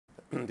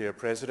Dear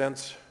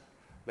President,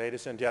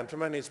 ladies and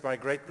gentlemen, it's my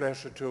great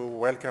pleasure to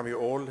welcome you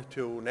all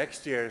to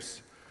next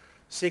year's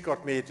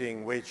SICOT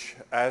meeting, which,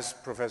 as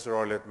Professor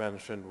Eulert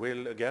mentioned,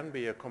 will again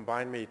be a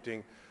combined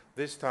meeting,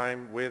 this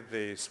time with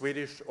the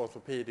Swedish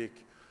Orthopedic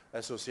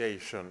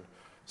Association,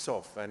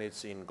 SOF, and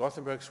it's in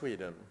Gothenburg,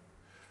 Sweden.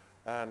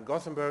 And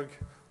Gothenburg,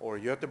 or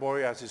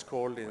Göteborg as it's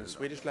called in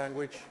Swedish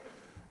language,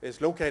 is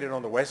located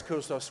on the west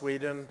coast of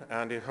Sweden,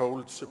 and it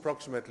holds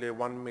approximately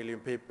 1 million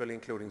people,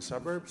 including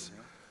suburbs.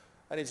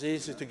 And it's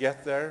easy to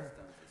get there.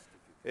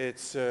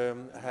 It's,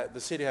 the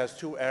city has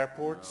 2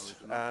 airports,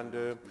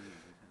 and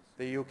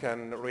you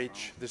can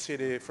reach the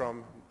city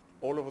from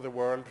all over the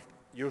world,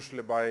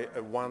 usually by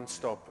a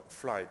one-stop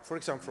flight. For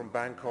example, from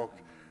Bangkok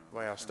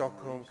via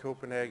Stockholm,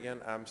 Copenhagen,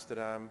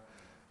 Amsterdam,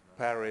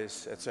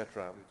 Paris,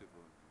 etc.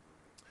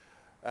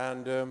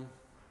 And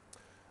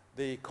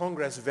the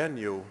Congress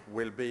venue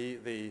will be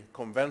the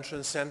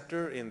Convention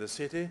Center in the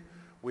city,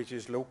 which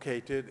is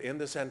located in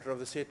the center of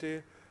the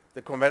city.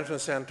 The Convention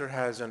Center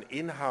has an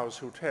in-house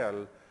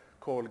hotel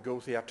called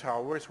Gothia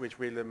Towers, which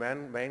will be the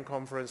main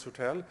conference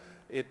hotel.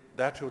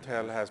 That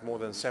hotel has more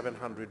than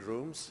 700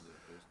 rooms,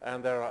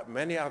 and there are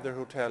many other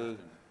hotels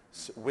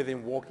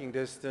within walking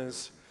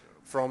distance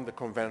from the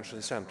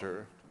Convention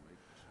Center.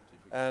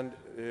 And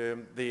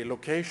the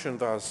location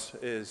thus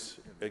is,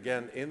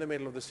 again, in the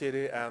middle of the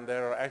city, and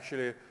there are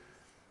actually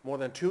more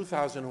than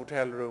 2,000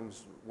 hotel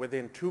rooms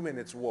within 5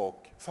 minutes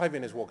walk,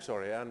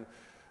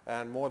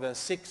 and more than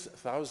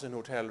 6,000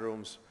 hotel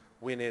rooms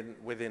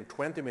within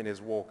 20 minutes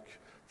walk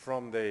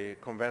from the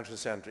Convention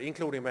Center,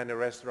 including many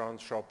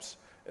restaurants, shops,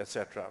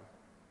 etc.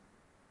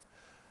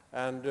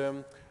 And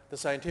the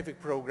scientific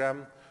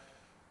program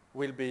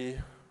will be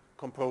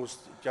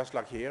composed, just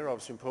like here,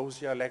 of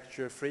symposia,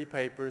 lecture, free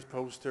papers,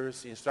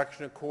 posters,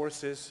 instructional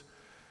courses,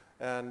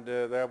 and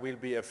there will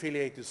be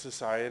affiliated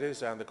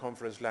societies, and the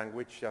conference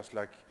language, just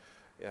like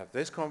at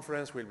this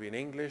conference, will be in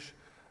English,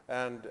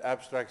 and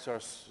abstracts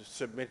are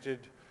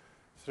submitted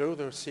through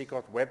the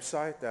SICOT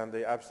website, and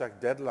the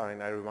abstract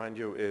deadline, I remind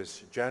you,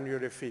 is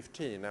January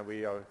 15, and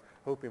we are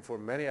hoping for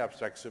many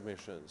abstract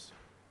submissions.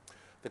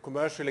 The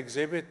commercial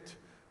exhibit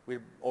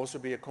will also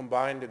be a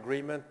combined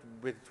agreement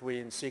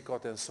between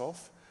SICOT and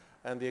SOF,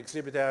 and the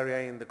exhibit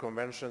area in the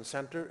Convention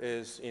Center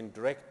is in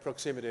direct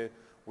proximity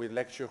with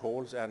lecture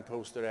halls and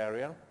poster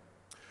area.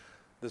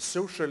 The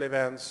social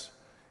events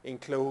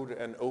include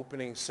an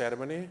opening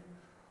ceremony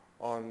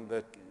on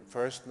the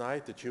first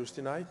night, the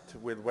Tuesday night,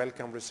 with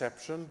welcome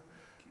reception.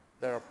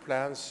 There are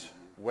plans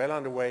well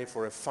underway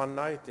for a fun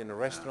night in a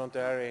restaurant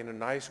area in a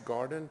nice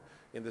garden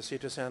in the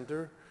city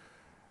center,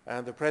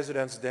 and the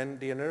President's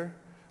dinner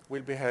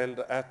will be held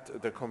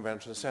at the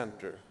Convention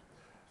Center.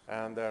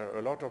 And there are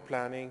a lot of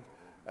planning,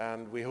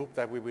 and we hope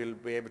that we will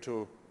be able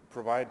to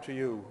provide to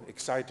you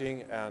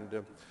exciting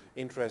and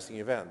interesting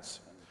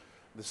events.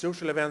 The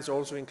social events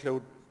also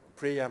include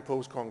pre- and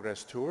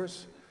post-Congress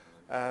tours,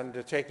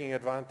 and taking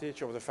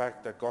advantage of the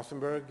fact that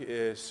Gothenburg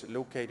is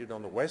located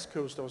on the west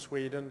coast of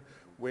Sweden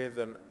with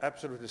an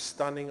absolutely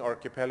stunning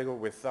archipelago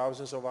with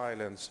thousands of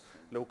islands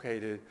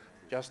located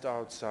just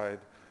outside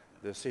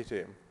the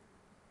city.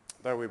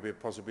 There will be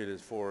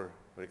possibilities for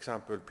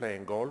example,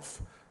 playing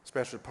golf.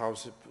 Special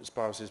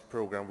spouses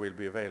program will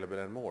be available,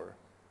 and more.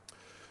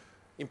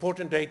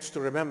 Important dates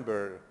to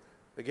remember.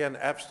 Again,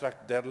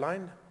 abstract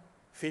deadline,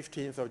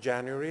 15th of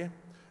January.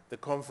 The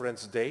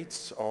conference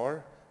dates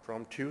are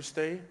from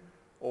Tuesday,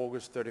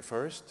 August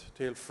 31st,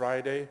 till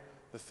Friday,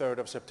 the 3rd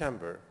of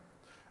September.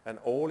 And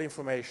all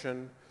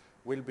information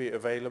will be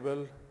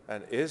available,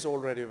 and is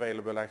already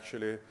available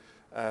actually,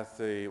 at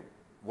the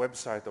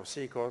website of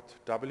SICOT,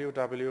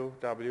 www.sicot.org.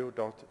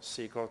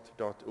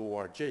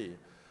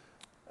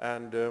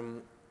 And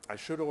I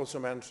should also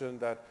mention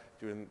that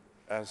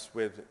as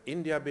with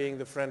India being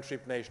the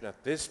friendship nation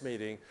at this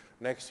meeting,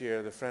 next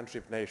year the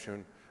friendship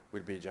nation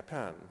will be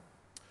Japan.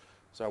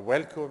 So I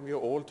welcome you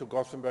all to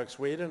Gothenburg,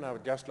 Sweden. I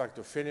would just like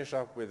to finish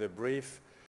up with a brief